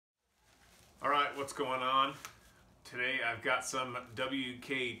Alright, what's going on? Today I've got some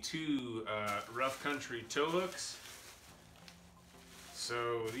WK2 rough country tow hooks.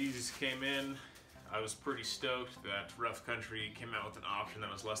 So these came in. I was pretty stoked that Rough Country came out with an option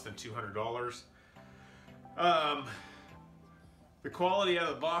that was less than $200. The quality out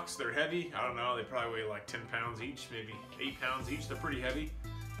of the box, they're heavy. I don't know, they probably weigh like 10 pounds each, maybe 8 pounds each. They're pretty heavy.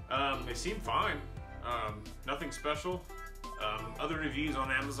 They seem fine. Nothing special. Other reviews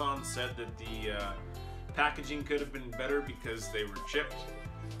on Amazon said that the packaging could have been better because they were chipped,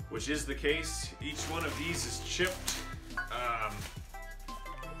 which is the case. Each one of these is chipped.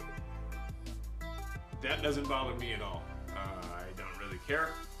 That doesn't bother me at all. I don't really care.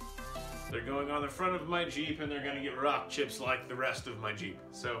 They're going on the front of my Jeep and they're gonna get rock chips like the rest of my Jeep.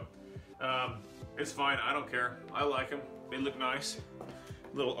 So it's fine, I don't care. I like them, they look nice.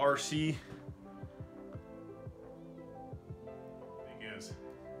 Little RC.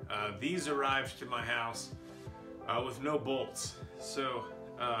 These arrived to my house with no bolts, so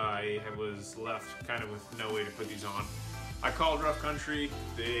I was left kind of with no way to put these on. I called Rough Country,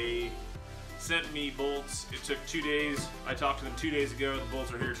 they sent me bolts. It took 2 days. I talked to them 2 days ago, the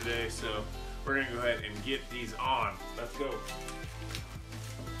bolts are here today, so we're gonna go ahead and get these on. Let's go.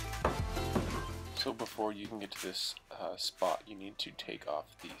 So before you can get to this spot, you need to take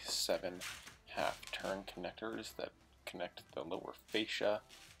off the 7 half-turn connectors that connect the lower fascia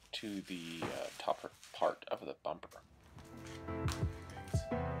to the top part of the bumper.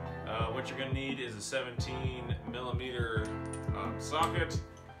 What you're going to need is a 17mm socket.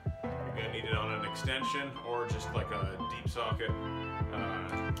 You're going to need it on an extension or just like a deep socket.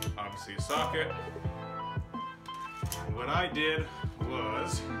 Obviously a socket. What I did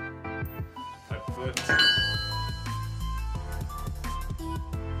was I put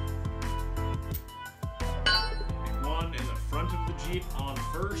one in the front of the Jeep on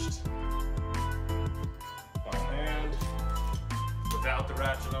first by hand without the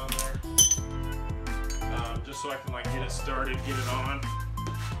ratchet on there, just so I can like get it started, get it on.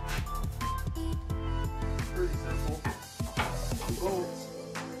 Pretty simple. Bolts.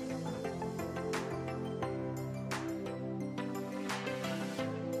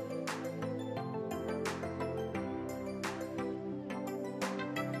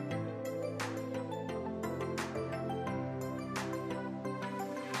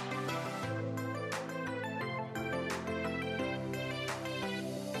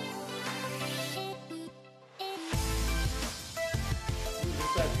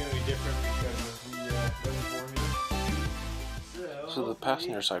 So the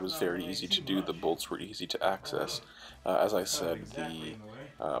passenger side was very easy to do, the bolts were easy to access. As I said, the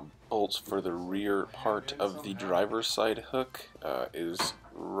bolts for the rear part of the driver's side hook is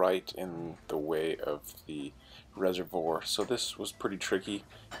right in the way of the reservoir, so this was pretty tricky.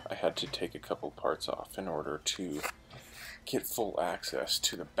 I had to take a couple parts off in order to get full access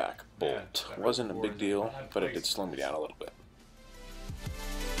to the back bolt. It wasn't a big deal, but it did slow me down a little bit.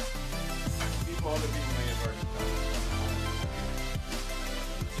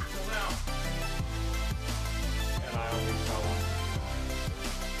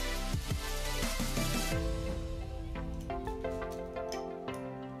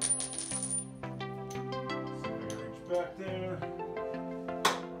 Back there.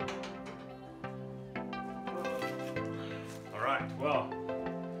 Alright, well,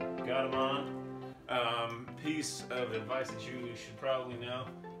 got them on. Piece of advice that you should probably know.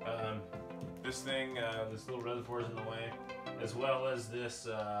 This thing, this little reservoir is in the way, as well as this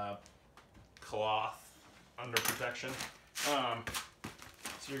cloth under protection. So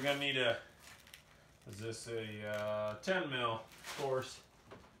you're going to need a, is this a 10 mil, of course.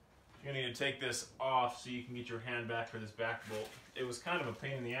 You're going to need to take this off so you can get your hand back for this back bolt. It was kind of a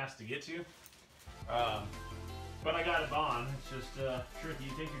pain in the ass to get to, but I got it on. It's just tricky.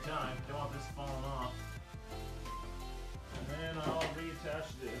 You take your time. Don't want this falling off. And then I'll reattach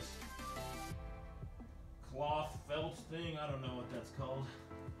this cloth felt thing. I don't know what that's called.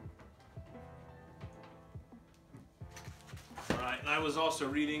 Alright, and I was also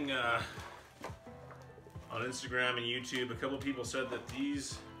reading on Instagram and YouTube, a couple people said that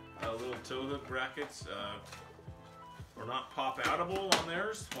these little tow hook brackets were not pop-outable on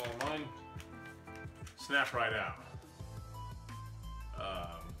theirs. Well, mine snap right out.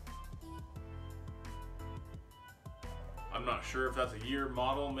 I'm not sure if that's a year,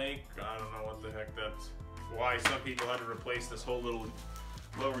 model, make. I don't know what the heck that's. Why some people had to replace this whole little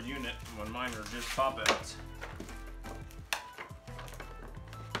lower unit when mine were just pop-outs.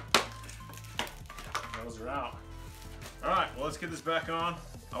 Those are out. Alright, well, let's get this back on.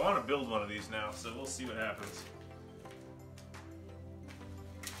 I want to build one of these now, so we'll see what happens.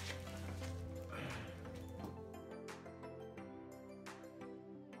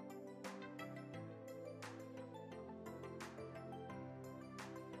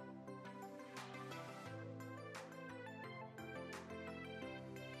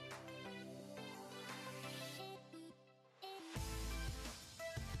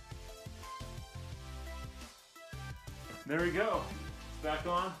 there we go. It's back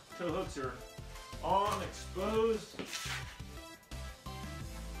on. Tow hooks are on, exposed.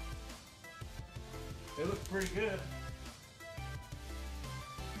 They look pretty good.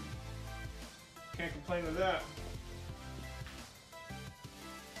 Can't complain with that.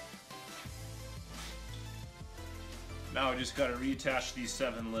 Now I just got to reattach these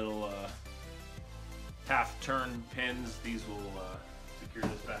 7 little half-turn pins. These will secure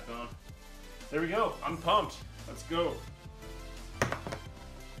this back on. There we go. I'm pumped. Let's go.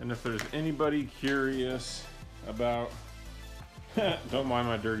 And if there's anybody curious about, don't mind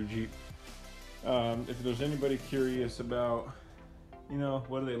my dirty Jeep. If there's anybody curious about, you know,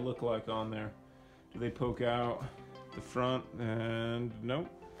 what do they look like on there? Do they poke out the front? And nope.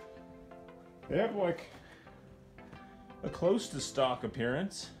 They have like a close to stock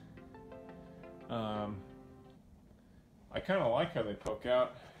appearance. I kind of like how they poke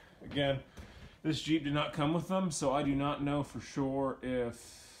out. Again, this Jeep did not come with them, so I do not know for sure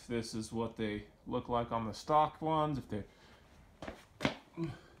if this is what they look like on the stock ones, if they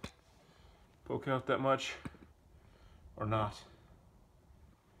poke out that much or not.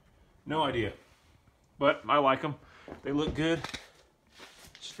 No idea, but I like them. They look good.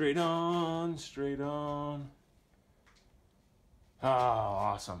 Straight on, straight on. Oh,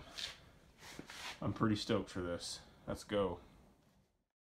 awesome. I'm pretty stoked for this. Let's go.